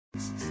Hey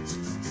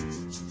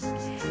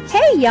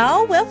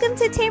y'all, welcome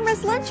to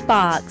Tamara's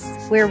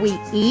Lunchbox, where we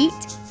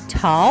eat,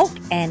 talk,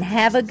 and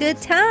have a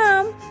good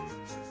time.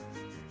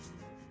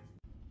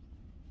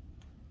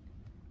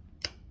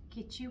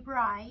 Get you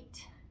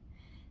right.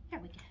 There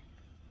we go.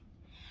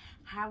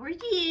 How are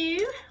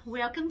you?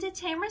 Welcome to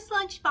Tamara's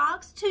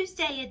Lunchbox,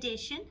 Tuesday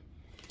edition.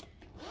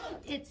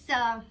 It's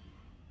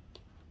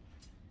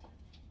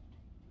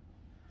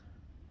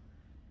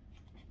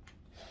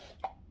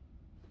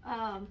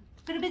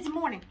been a busy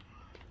morning.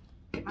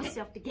 Get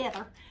myself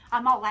together.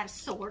 I'm all out of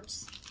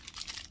sorts.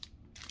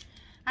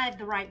 I have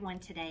the right one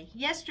today.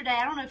 Yesterday,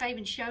 I don't know if I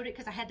even showed it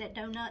because I had that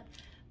donut,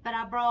 but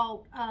I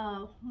brought,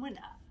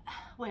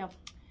 well,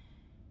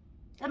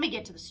 let me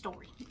get to the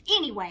story.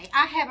 Anyway,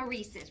 I have a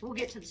Reese's. We'll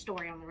get to the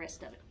story on the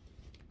rest of it.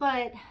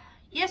 But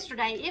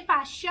yesterday, if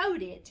I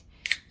showed it,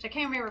 which I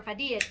can't remember if I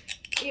did,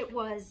 it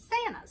was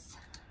Santa's.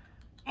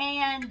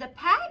 And the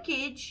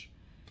package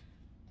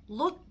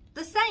looked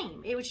the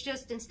same. It was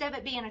just, instead of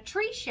it being a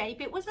tree shape,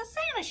 it was a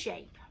Santa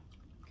shape.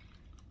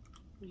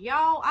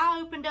 Y'all, I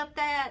opened up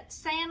that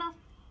Santa.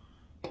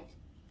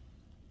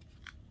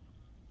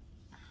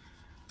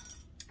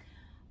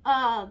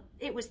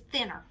 It was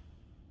thinner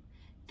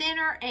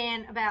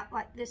and about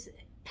like this,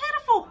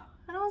 pitiful.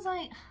 And I was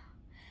like,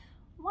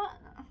 what?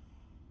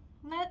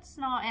 That's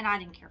not, and I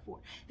didn't care for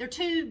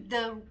it.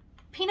 The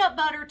peanut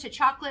butter to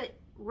chocolate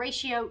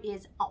ratio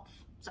is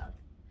off. So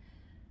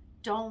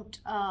don't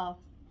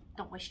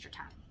waste your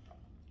time.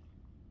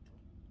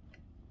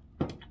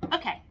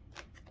 Okay,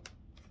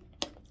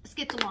 let's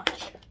get to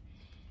lunch.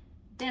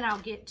 Then I'll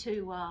get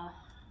to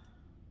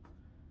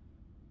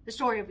the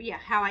story of,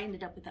 how I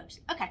ended up with those.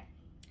 Okay,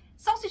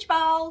 sausage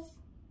balls.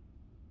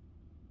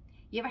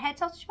 You ever had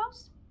sausage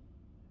balls?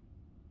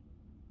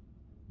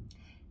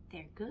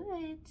 They're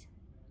good.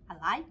 I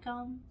like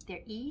them.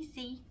 They're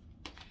easy.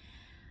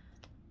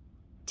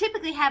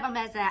 Typically have them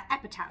as an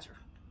appetizer.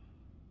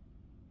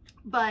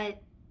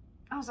 But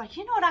I was like,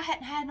 you know what I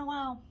hadn't had in a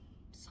while?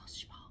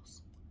 Sausage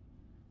balls.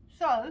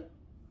 So,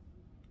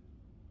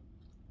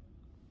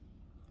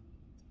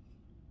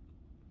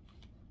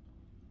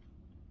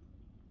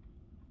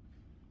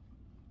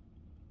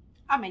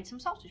 I made some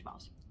sausage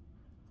balls.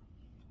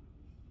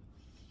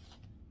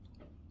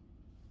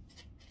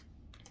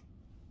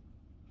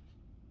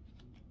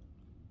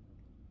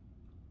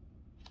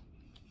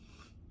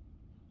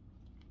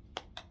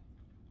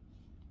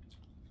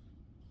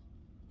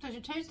 So is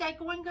your Tuesday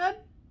going good?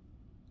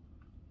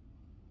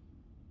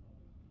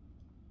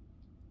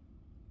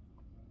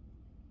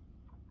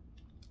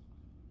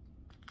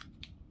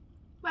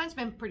 Well, it's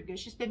been pretty good.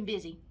 She's been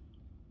busy.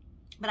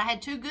 But I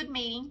had 2 good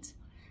meetings,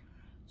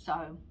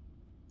 so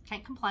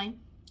can't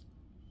complain.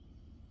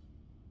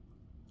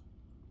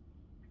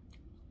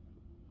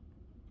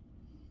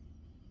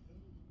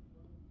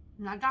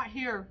 And I got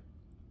here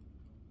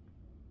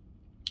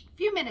a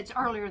few minutes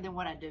earlier than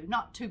what I do.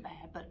 Not too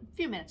bad, but a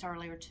few minutes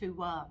earlier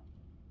to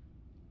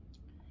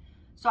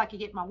so I could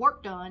get my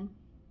work done,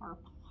 or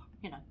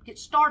get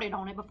started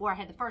on it before I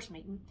had the first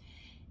meeting.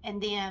 And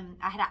then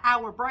I had an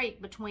hour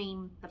break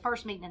between the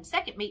first meeting and the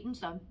second meeting,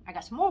 so I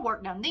got some more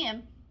work done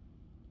then.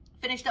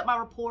 Finished up my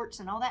reports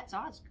and all that, so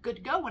I was good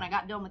to go when I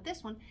got done with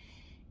this one.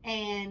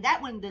 And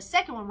that one, the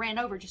second one, ran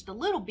over just a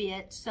little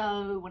bit,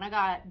 so when I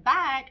got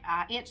back,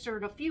 I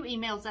answered a few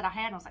emails that I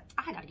had, and I was like,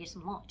 I gotta get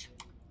some lunch.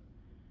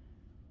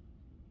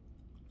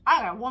 I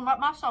gotta warm up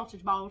my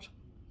sausage balls.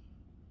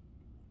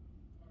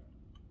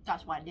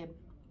 That's what I did.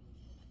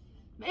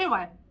 But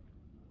anyway,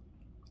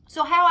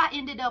 so how I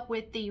ended up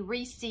with the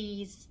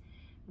Reese's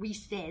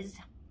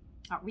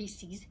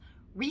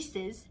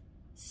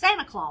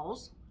Santa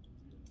Claus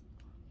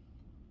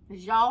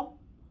is y'all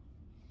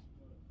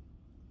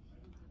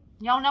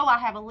know I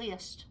have a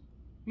list.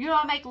 You know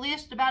I make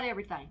lists about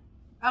everything.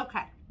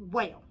 Okay,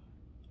 well,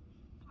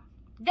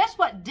 guess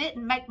what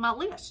didn't make my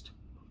list?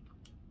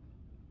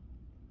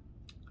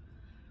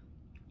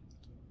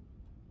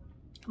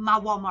 My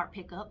Walmart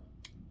pickup.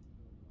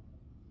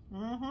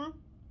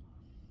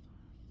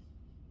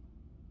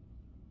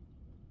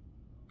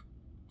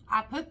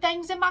 I put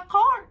things in my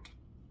cart.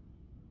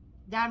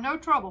 Down no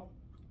trouble.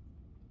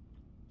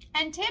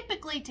 And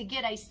typically to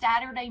get a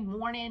Saturday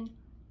morning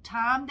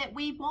time that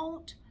we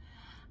want,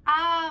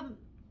 I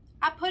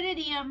put it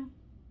in,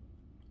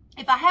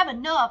 if I have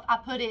enough,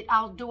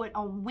 I'll do it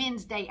on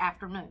Wednesday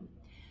afternoon.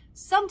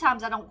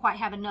 Sometimes I don't quite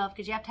have enough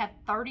because you have to have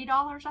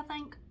 $30, I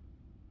think.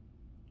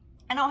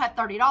 I don't have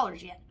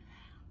 $30 yet,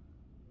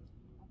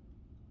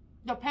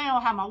 depending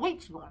on how my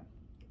week's going.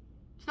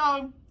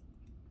 So,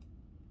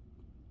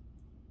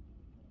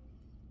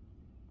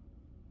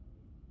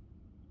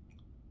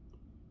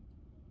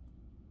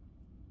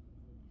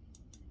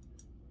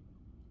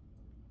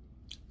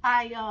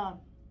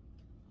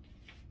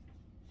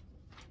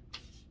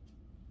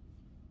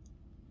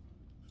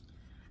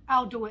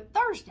 I'll do it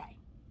Thursday.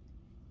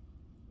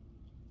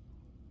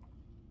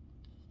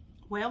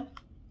 Well,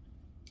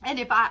 and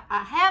if I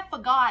have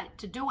forgot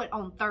to do it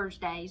on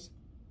Thursdays,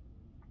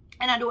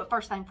 and I do it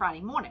first thing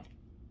Friday morning,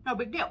 no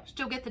big deal.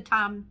 Still get the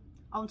time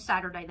on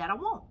Saturday that I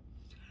want.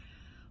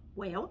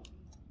 Well,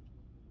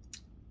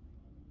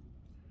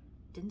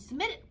 didn't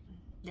submit it.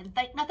 Didn't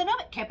think nothing of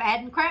it. Kept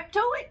adding crap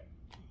to it.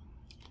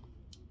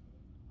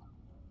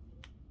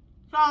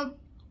 So,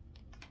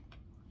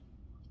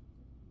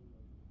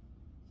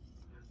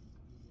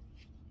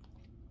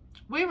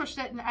 we were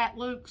sitting at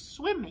Luke's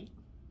swim meet.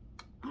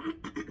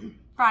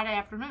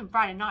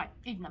 Friday night,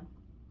 evening.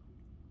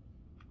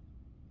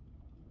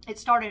 It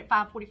started at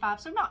 5:45,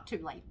 so not too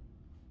late.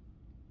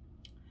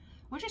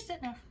 We're just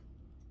sitting there.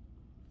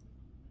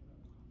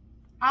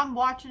 I'm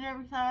watching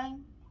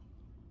everything.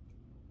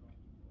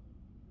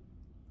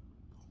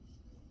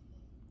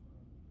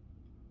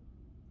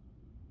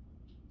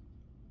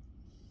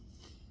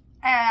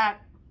 At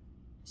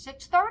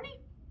 6:30?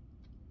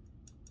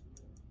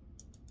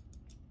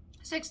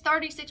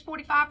 6:30,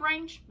 6:45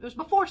 range. It was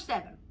before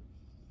 7.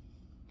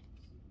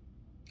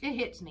 It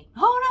hits me.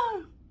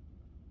 Oh no!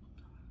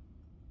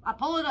 I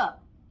pull it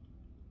up.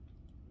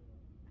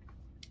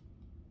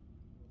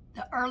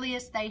 The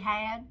earliest they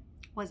had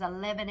was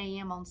 11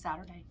 a.m. on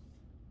Saturday.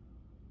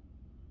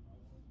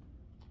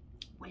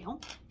 Well,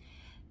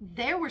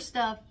 there was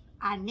stuff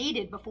I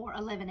needed before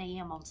 11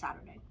 a.m. on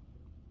Saturday.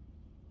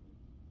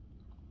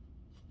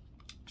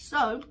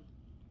 So,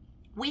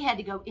 we had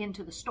to go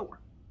into the store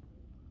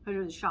to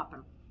do the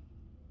shopping.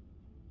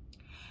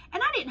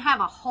 And I didn't have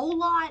a whole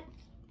lot,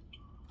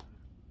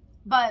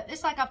 but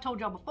it's like I've told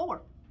y'all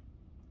before.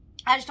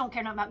 I just don't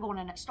care nothing about going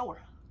in that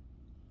store.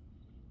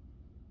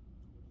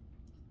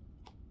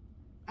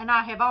 And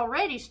I have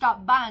already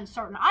stopped buying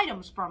certain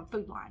items from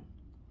Food Line.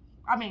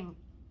 I mean,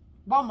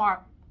 Walmart,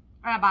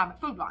 and I buy them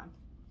at Food Line.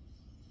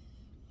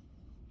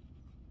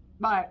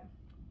 But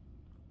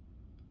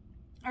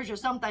there's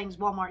just some things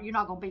Walmart, you're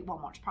not going to beat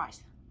Walmart's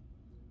price.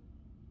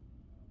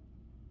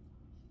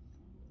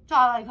 So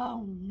I'm like,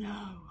 oh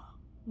no,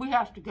 we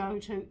have to go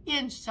to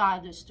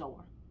inside the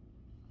store.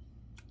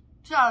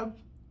 So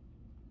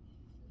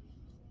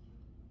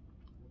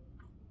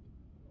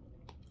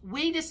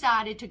we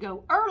decided to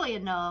go early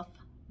enough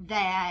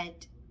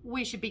that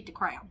we should beat the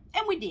crowd.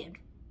 And we did.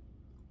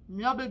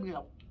 No big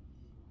deal.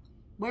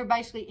 We're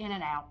basically in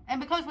and out.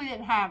 And because we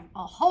didn't have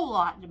a whole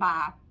lot to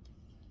buy,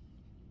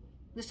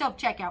 the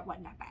self-checkout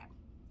wasn't that bad.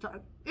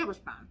 So it was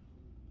fine.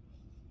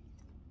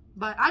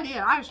 But I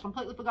just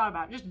completely forgot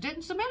about it. Just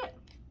didn't submit it.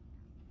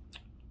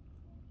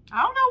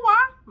 I don't know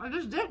why. I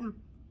just didn't.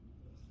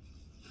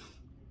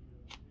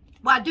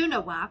 Well, I do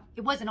know why.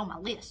 It wasn't on my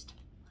list.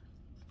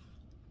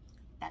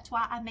 That's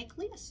why I make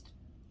lists.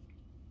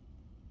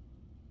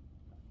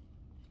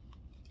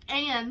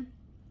 And,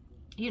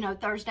 you know,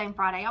 Thursday and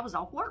Friday I was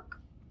off work.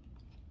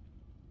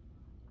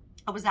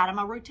 I was out of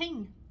my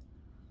routine.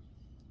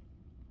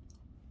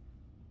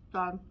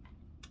 So,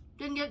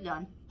 didn't get it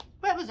done.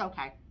 But it was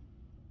okay.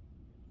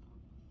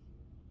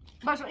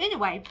 But so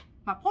anyway,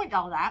 my point to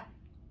all that,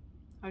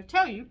 I'll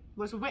tell you,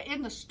 was we went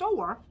in the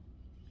store.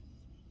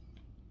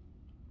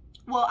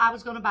 Well, I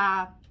was going to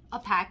buy a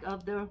pack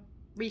of the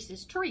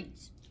Reese's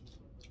Treats.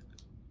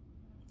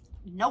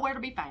 Nowhere to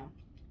be found.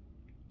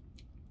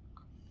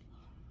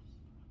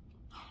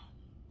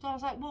 So I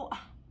was like, well,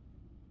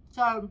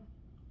 so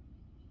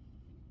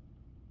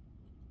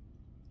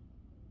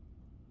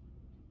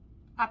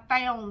I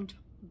found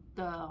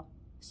the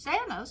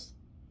Santas.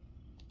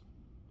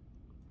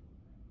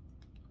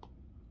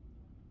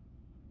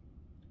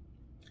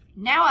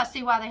 Now I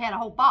see why they had a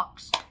whole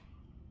box.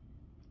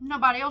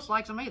 Nobody else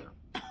likes them either.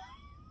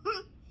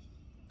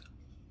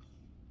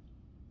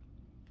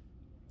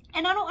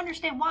 And I don't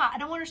understand why. I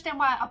don't understand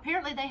why.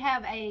 Apparently they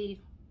have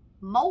a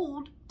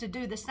mold to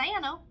do the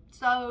Santa.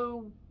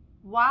 So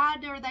why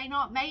are they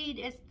not made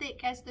as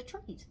thick as the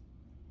trees?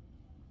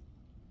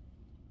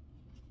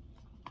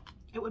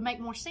 It would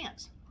make more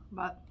sense.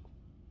 But,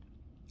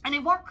 and they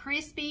weren't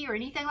crispy or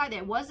anything like that.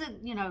 It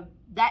wasn't, you know,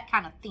 that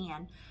kind of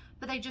thin.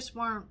 But they just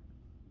weren't,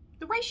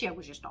 the ratio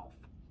was just off.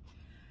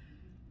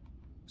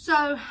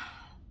 So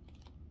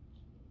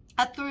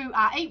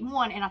I ate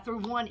one and I threw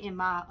one in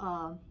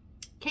my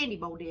candy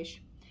bowl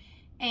dish.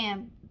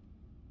 And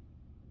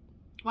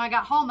when I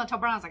got home, I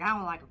told Brian, I was like, I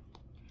don't like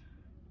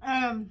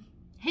them.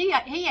 He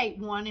ate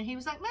one and he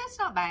was like, man, it's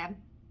not bad.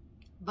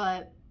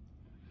 But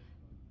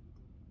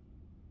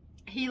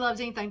he loves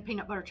anything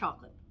peanut butter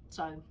chocolate.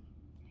 So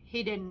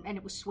he didn't, and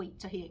it was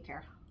sweet, so he didn't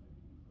care.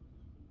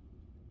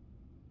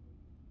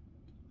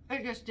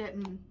 It just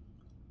didn't.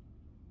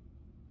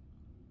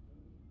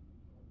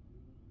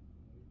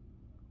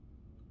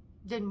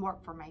 Didn't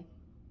work for me.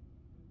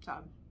 So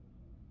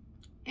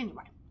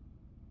anyway.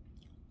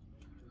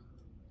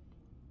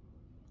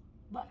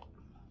 But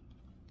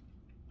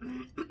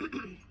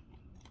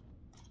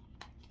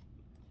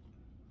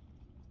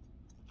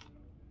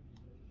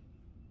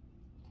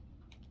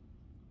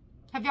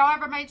have y'all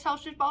ever made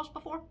sausage balls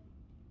before?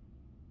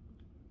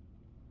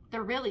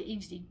 They're really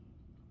easy.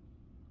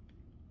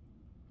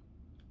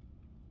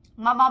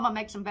 My mama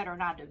makes them better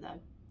than I do,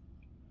 though.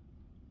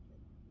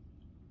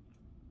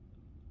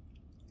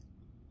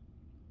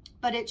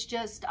 But it's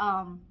just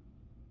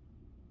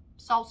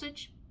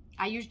sausage.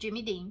 I use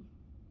Jimmy Dean.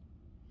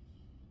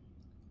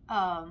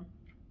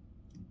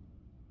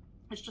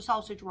 It's the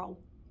sausage roll.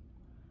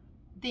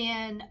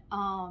 Then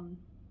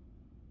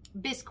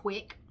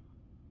Bisquick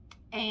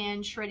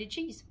and shredded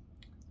cheese.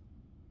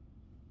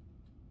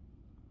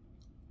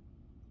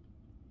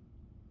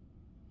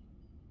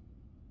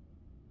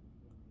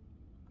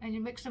 And you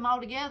mix them all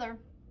together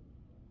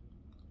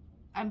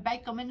and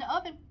bake them in the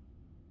oven.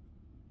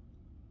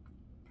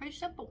 Pretty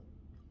simple.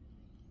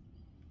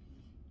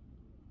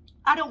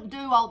 I don't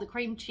do all the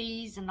cream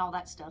cheese and all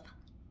that stuff.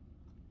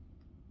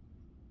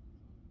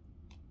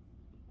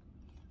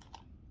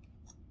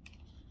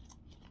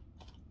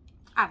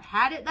 I've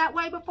had it that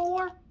way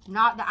before.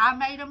 Not that I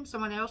made them,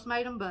 someone else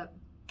made them, but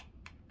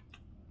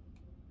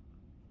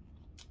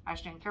I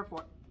just didn't care for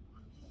it.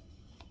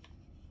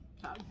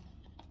 So,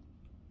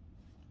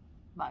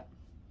 but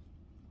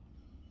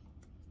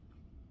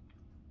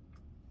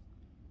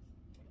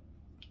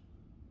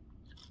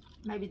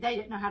maybe they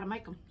didn't know how to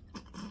make them.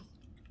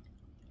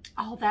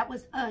 Oh, that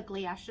was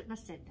ugly. I shouldn't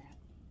have said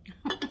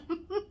that.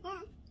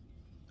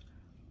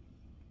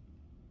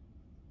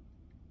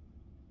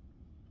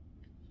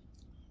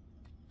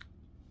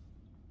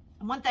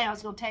 And one thing I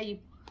was going to tell you,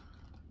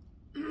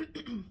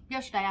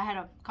 yesterday I had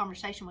a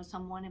conversation with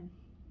someone and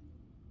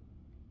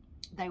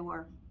they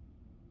were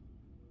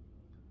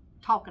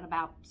talking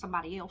about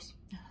somebody else.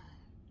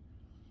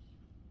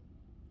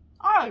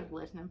 I was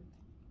listening.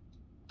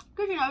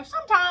 Because, you know,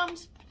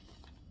 sometimes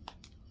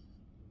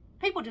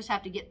people just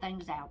have to get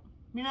things out.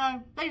 You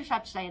know, they just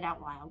have to say it out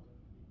loud.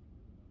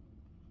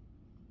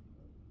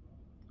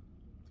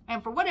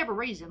 And for whatever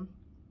reason,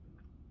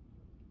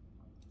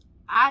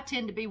 I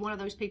tend to be one of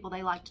those people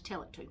they like to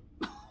tell it to.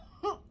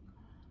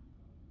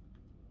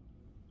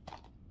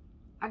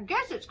 I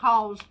guess it's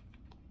cause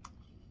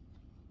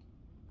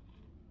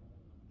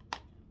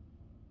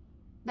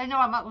they know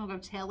I'm not going to go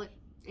tell it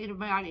to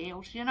anybody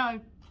else. You know,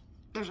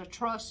 there's a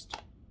trust.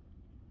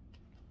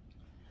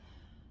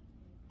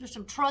 There's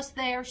some trust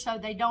there, so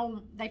they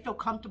feel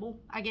comfortable,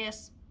 I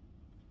guess.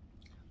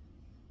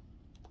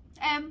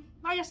 And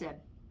like I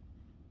said,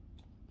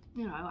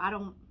 you know, I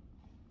don't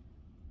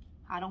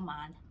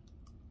mind.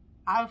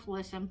 I just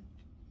listen.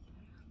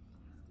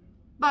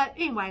 But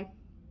anyway,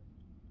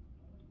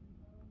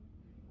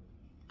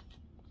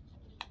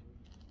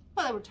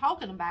 what they were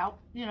talking about,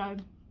 you know,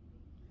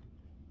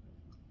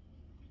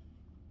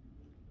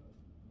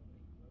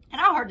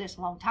 and I heard this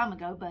a long time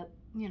ago, but,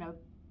 you know,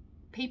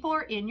 people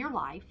are in your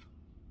life,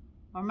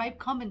 or may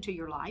come into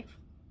your life.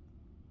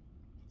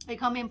 They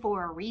come in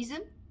for a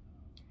reason,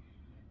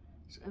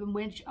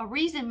 which a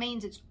reason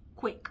means it's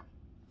quick.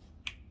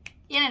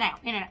 In and out,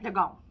 they're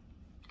gone,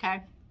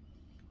 okay?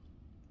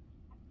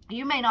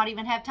 You may not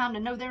even have time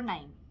to know their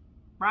name,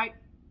 right?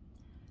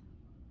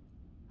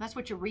 That's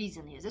what your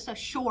reason is. It's a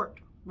short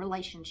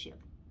relationship.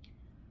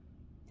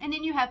 And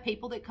then you have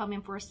people that come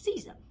in for a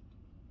season.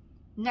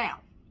 Now,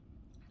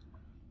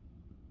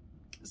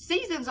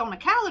 seasons on a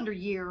calendar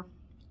year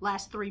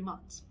last 3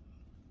 months.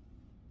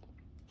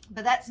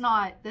 But that's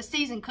not, the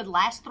season could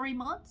last 3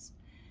 months.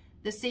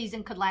 The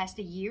season could last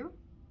a year.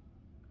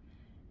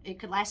 It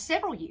could last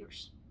several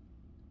years.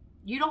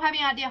 You don't have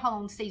any idea how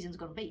long the season's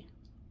going to be.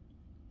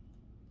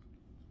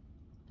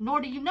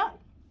 Nor do you know.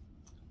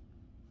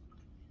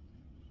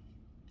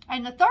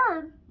 And the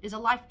third is a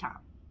lifetime.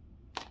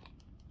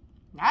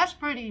 Now that's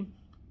pretty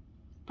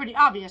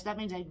obvious. That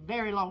means a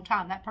very long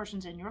time that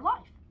person's in your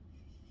life.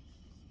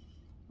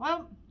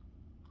 Well,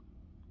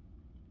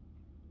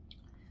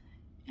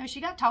 you know,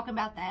 she got talking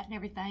about that and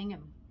everything,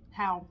 and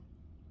how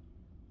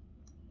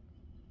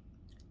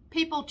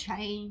people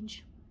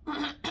change.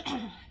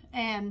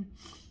 And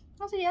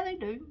I said, yeah, they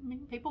do. I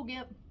mean, people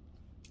get,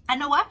 I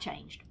know I've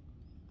changed.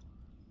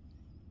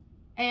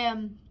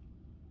 And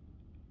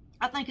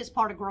I think it's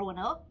part of growing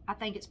up. I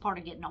think it's part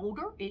of getting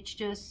older. It's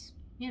just,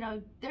 you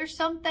know, there's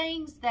some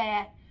things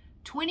that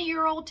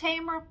 20-year-old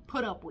Tamara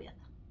put up with.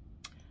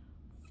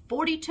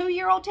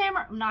 42-year-old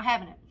Tamara, I'm not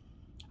having it.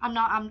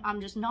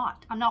 I'm just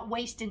not. I'm not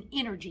wasting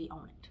energy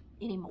on it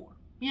anymore.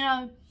 You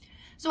know?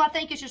 So I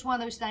think it's just one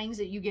of those things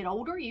that you get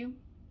older, and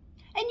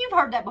you've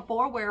heard that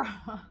before, where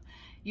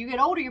you get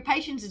older, your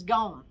patience is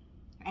gone.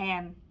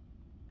 And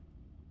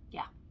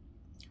yeah.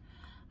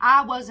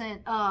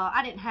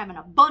 I didn't have an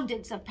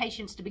abundance of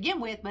patience to begin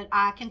with, but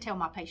I can tell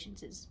my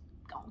patience is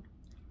gone.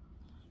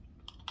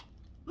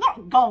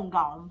 Not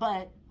gone,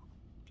 but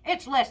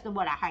it's less than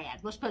what I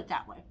had. Let's put it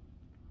that way.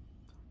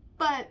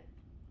 But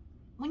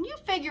when you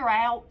figure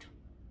out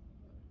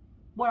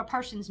what a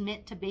person's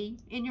meant to be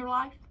in your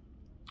life,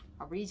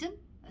 a reason,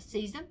 a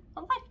season,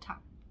 a lifetime,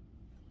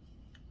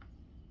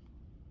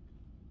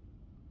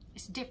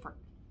 it's different.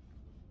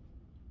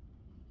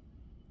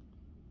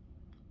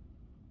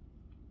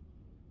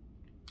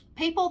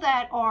 People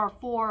that are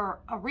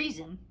for a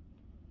reason,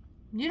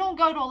 you don't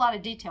go to a lot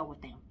of detail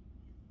with them.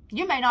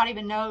 You may not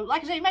even know,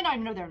 like I said, you may not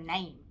even know their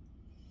name.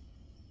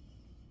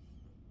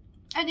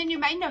 And then you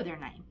may know their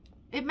name.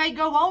 It may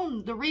go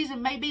on, the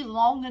reason may be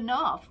long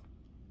enough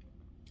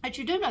that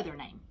you do know their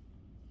name.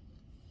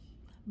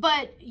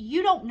 But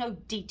you don't know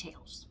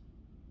details.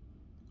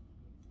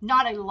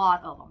 Not a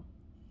lot of them.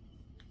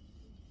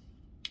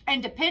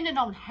 And depending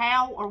on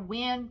how or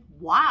when,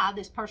 why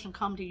this person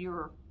come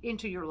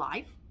into your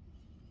life,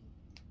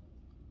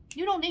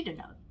 you don't need to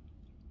know.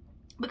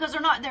 Because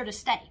they're not there to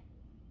stay.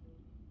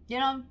 You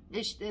know,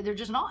 they're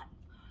just not.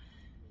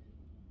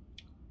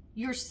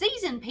 Your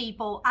seasoned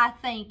people, I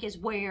think, is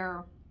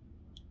where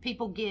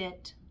people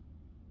get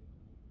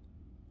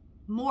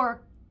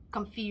more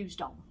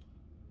confused on.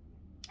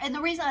 And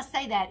the reason I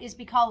say that is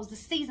because the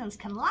seasons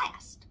can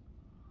last.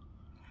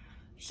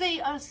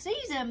 See, a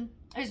season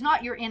is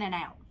not your in and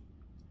out.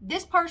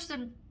 This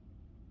person,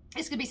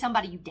 this could be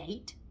somebody you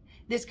date.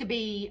 This could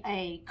be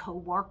a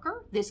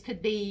coworker. This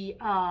could be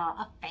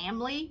a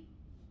family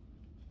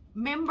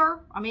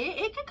member. I mean,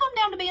 it could come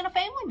down to being a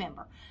family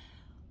member.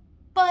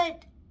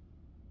 But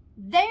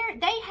they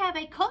have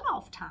a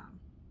cutoff time.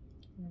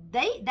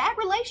 That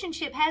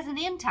relationship has an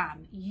end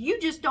time. You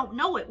just don't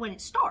know it when it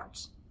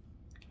starts.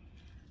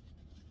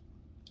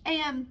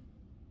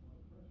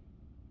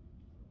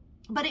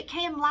 But it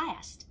can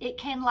last. It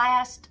can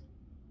last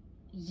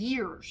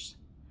years.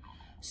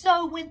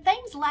 So when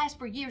things last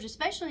for years,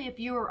 especially if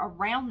you're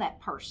around that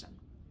person,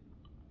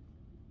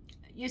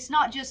 it's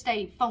not just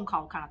a phone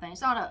call kind of thing. It's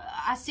not a,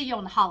 I see you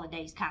on the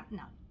holidays kind of,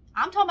 no.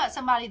 I'm talking about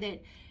somebody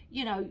that,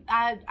 you know,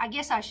 I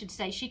guess I should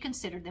say she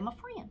considered them a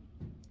friend.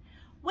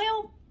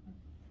 Well,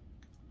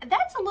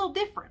 that's a little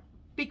different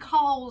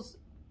because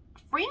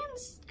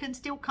friends can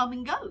still come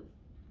and go.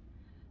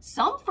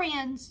 Some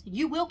friends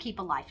you will keep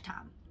a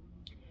lifetime.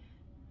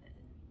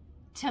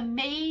 To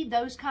me,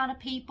 those kind of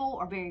people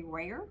are very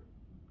rare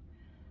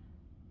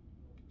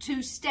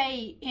to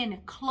stay in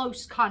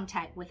close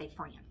contact with a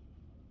friend,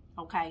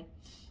 okay?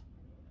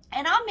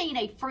 And I mean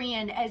a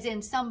friend as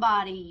in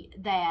somebody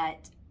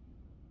that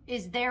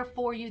is there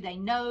for you. They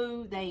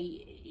know,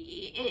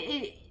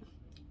 you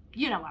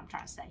know what I'm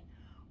trying to say.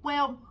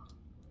 Well,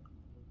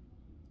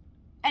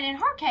 and in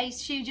her case,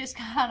 she just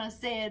kind of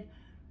said,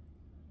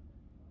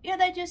 you know,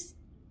 they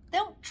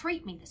don't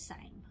treat me the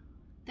same.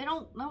 They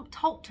don't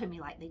talk to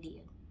me like they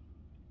did.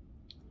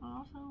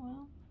 Oh, so,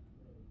 well,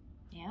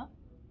 yeah.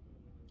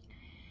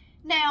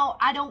 Now,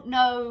 I don't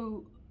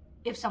know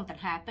if something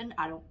happened.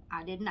 I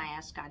didn't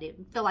ask. I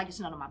didn't feel like it's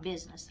none of my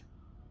business.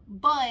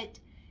 But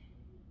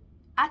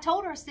I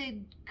told her, I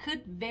said,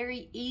 could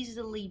very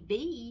easily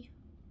be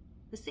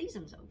the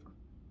season's over.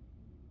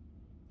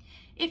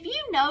 If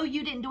you know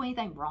you didn't do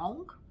anything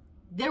wrong,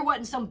 there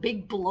wasn't some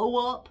big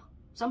blow up,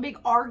 some big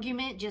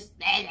argument, just,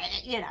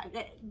 you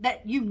know,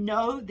 that you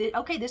know that,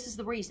 okay, this is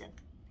the reason.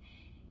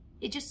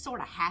 It just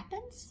sort of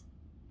happens.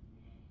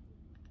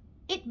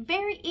 It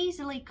very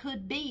easily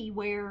could be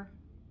where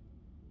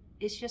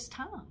it's just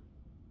time.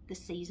 The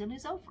season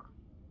is over.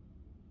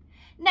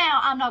 Now,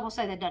 I'm not going to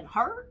say that doesn't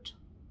hurt,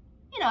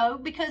 you know,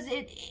 because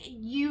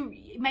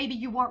maybe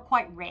you weren't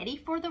quite ready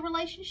for the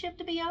relationship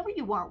to be over.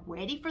 You weren't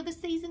ready for the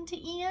season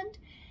to end.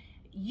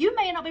 You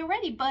may not be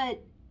ready,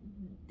 but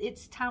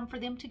it's time for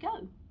them to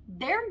go.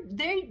 They're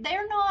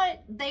not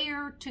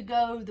there to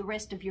go the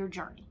rest of your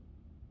journey,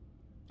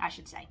 I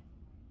should say.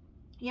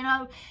 You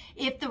know,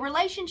 if the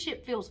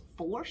relationship feels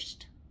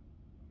forced,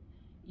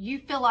 you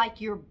feel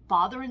like you're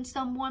bothering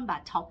someone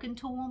by talking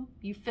to them.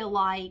 You feel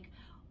like,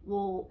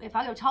 well, if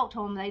I go talk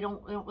to them, they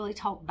don't really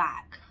talk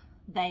back.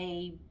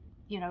 They,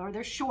 you know, or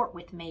they're short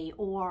with me,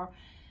 or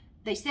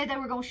they said they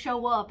were going to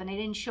show up and they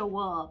didn't show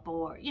up,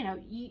 or, you know,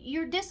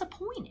 you're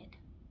disappointed.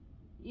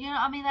 You know,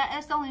 I mean,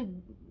 that's the only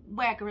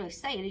way I can really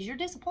say it is you're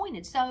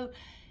disappointed. So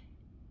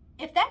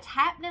if that's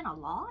happening a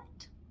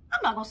lot, I'm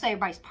not going to say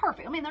everybody's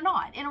perfect. I mean, they're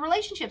not. And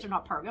relationships are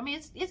not perfect. I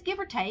mean, it's give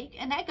or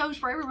take, and that goes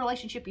for every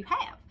relationship you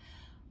have.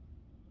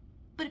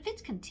 But if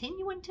it's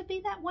continuing to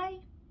be that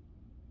way,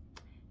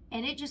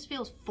 and it just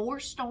feels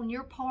forced on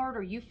your part,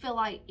 or you feel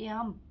like,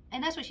 yeah,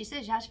 and that's what she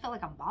says, I just feel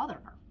like I'm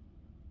bothering her.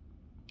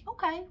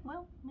 Okay,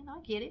 well, I mean, I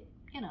get it,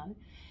 you know. And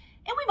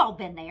we've all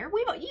been there.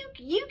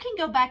 You can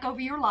go back over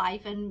your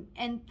life and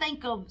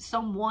think of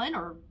someone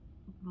or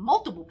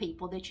multiple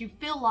people that you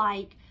feel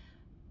like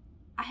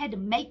I had to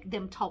make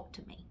them talk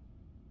to me.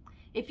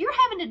 If you're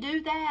having to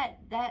do that,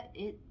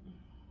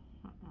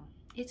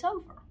 it's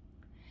over.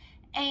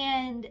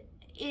 And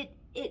it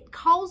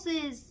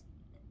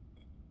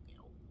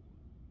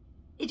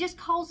just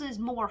causes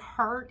more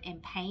hurt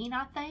and pain,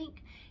 I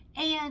think.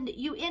 And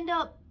you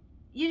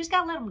just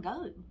gotta let them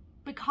go,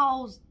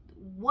 because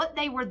what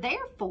they were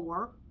there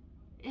for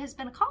has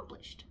been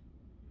accomplished.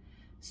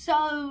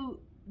 So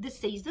the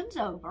season's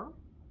over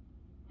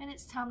and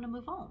it's time to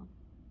move on.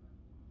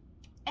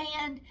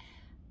 And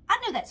I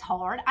know that's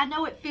hard. I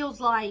know it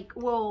feels like,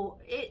 well,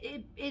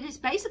 it is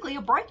basically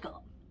a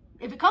breakup.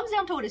 If it comes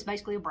down to it, it's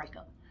basically a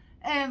breakup.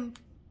 And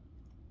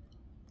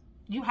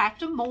you have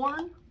to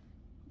mourn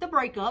the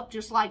breakup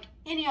just like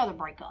any other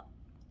breakup.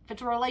 If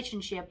it's a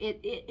relationship,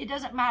 it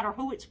doesn't matter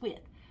who it's with.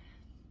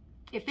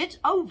 If it's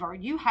over,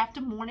 you have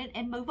to mourn it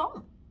and move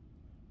on.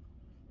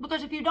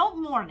 Because if you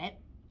don't mourn it,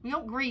 you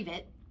don't grieve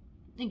it,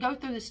 and go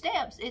through the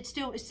steps, it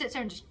sits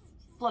there and just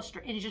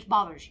flusters, and it just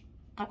bothers you.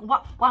 Like,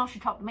 why don't she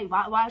talk to me?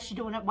 Why is she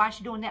doing that? Why is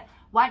she doing that?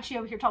 Why is she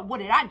over here talking? What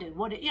did I do?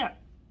 You know,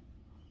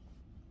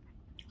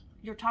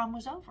 your time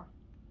was over.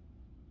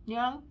 you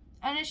know?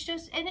 And it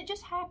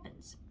just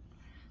happens.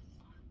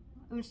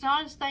 It's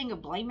not this thing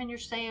of blaming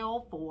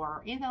yourself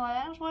or anything like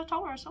that. That's what I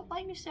told her. Don't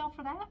blame yourself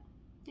for that.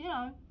 You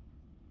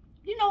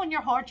know in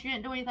your heart you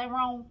didn't do anything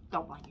wrong.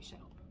 Don't blame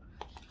yourself.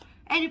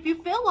 And if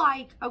you feel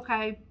like,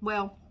 okay,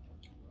 well,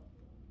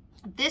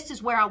 this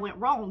is where I went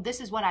wrong, this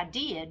is what I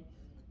did,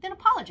 then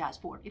apologize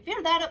for it. If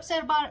you're that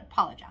upset about it,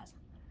 apologize.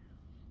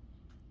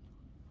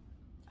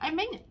 I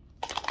mean it.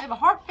 Have a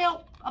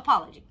heartfelt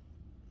apology.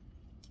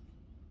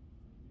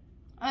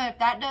 If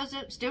that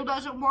still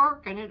doesn't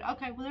work, and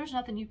okay, well, there's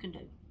nothing you can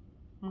do.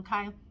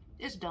 Okay,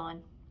 it's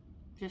done.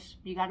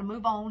 You got to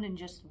move on and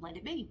just let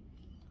it be.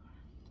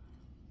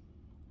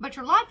 But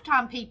your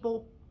lifetime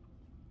people,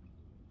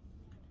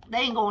 they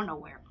ain't going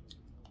nowhere.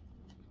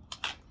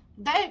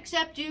 They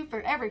accept you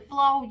for every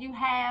flaw you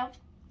have,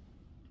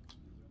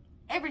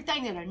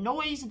 everything that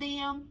annoys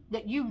them,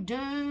 that you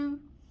do.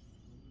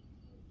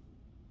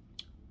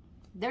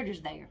 They're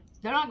just there.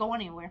 They're not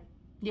going anywhere.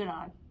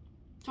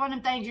 It's one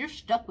of them things, you're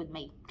stuck with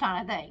me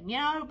kind of thing,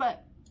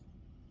 but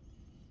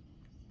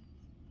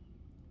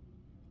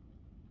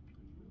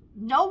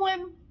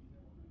knowing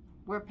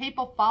where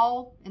people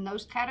fall in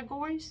those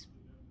categories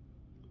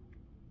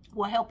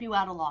will help you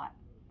out a lot.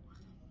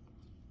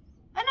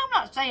 And I'm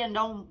not saying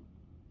don't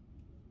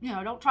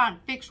try and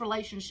fix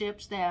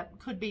relationships that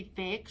could be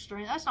fixed,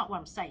 that's not what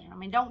I'm saying. I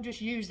mean, don't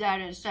just use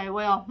that as say,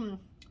 well,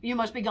 you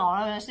must be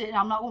gone. That's it.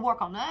 I'm not going to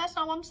work on that. That's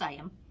not what I'm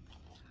saying.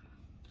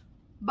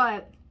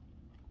 But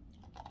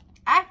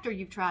after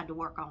you've tried to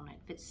work on it,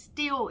 if it's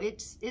still,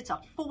 it's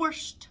a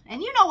forced,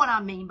 and you know what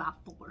I mean by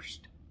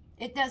forced.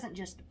 It doesn't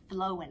just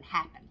flow and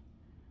happen.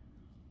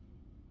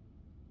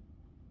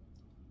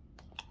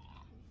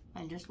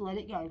 And just let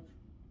it go.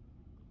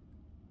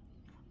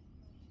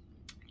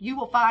 You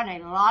will find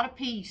a lot of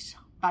peace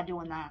by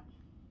doing that.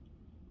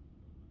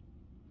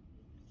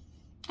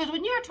 Because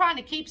when you're trying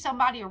to keep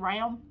somebody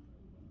around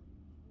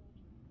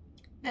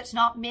that's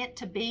not meant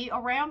to be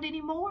around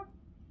anymore,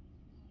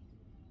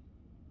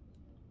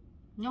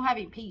 you don't have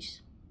any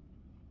peace.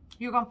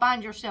 You're going to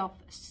find yourself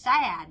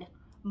sad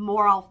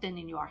more often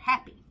than you are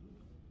happy.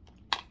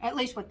 At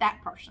least with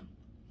that person.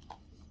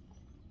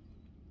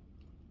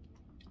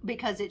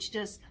 Because it's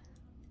just,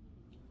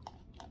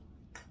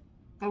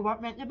 they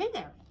weren't meant to be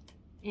there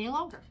any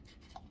longer.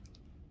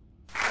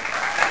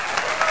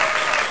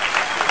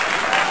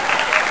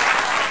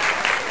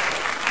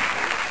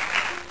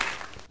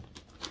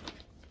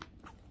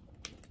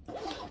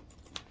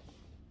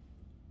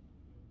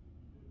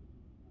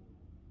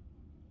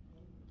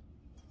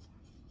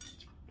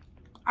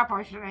 I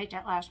probably should have ate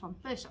that last one,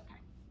 but it's okay.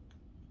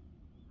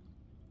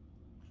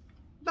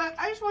 But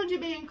I just wanted you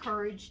to be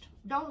encouraged.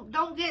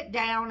 Don't get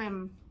down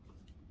and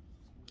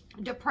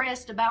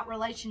depressed about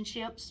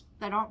relationships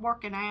that aren't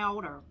working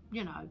out, or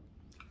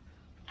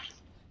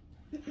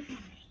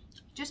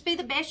just be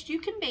the best you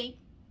can be.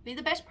 Be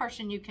the best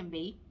person you can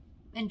be,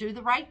 and do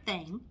the right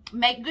thing.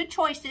 Make good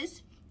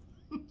choices.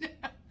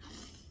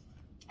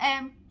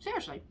 And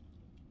seriously,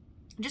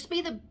 just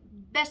be the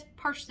best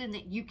person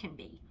that you can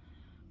be.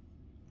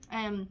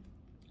 And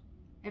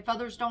if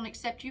others don't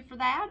accept you for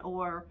that,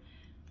 or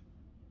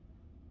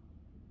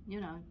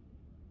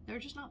they're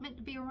just not meant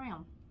to be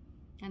around,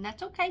 and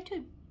that's okay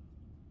too.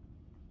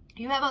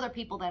 You have other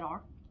people that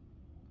are.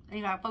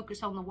 You gotta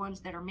focus on the ones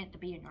that are meant to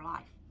be in your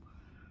life.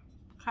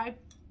 Okay?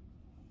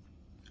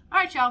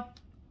 Alright, y'all.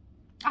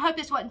 I hope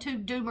this wasn't too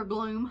doom or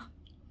gloom.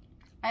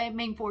 I didn't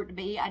mean for it to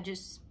be.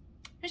 It's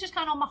just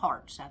kind of on my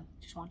heart, so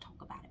just want to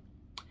talk about it.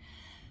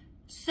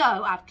 So,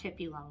 I've kept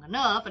you long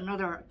enough.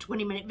 Another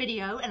 20-minute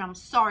video, and I'm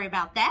sorry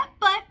about that,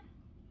 but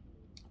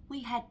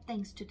we had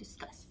things to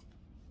discuss.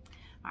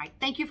 Alright,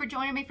 thank you for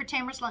joining me for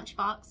Tamara's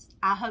Lunchbox.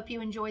 I hope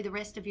you enjoy the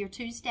rest of your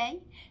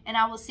Tuesday, and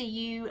I will see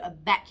you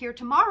back here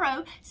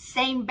tomorrow.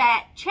 Same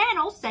bat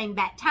channel, same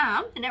bat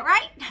time. Isn't that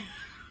right?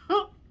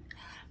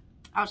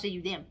 I'll see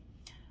you then.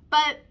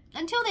 But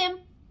until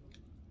then,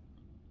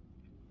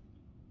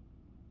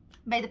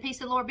 may the peace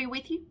of the Lord be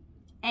with you.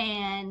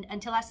 And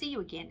until I see you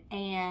again,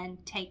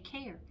 and take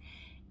care.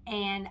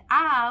 And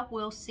I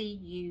will see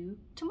you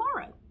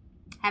tomorrow.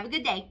 Have a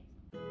good day.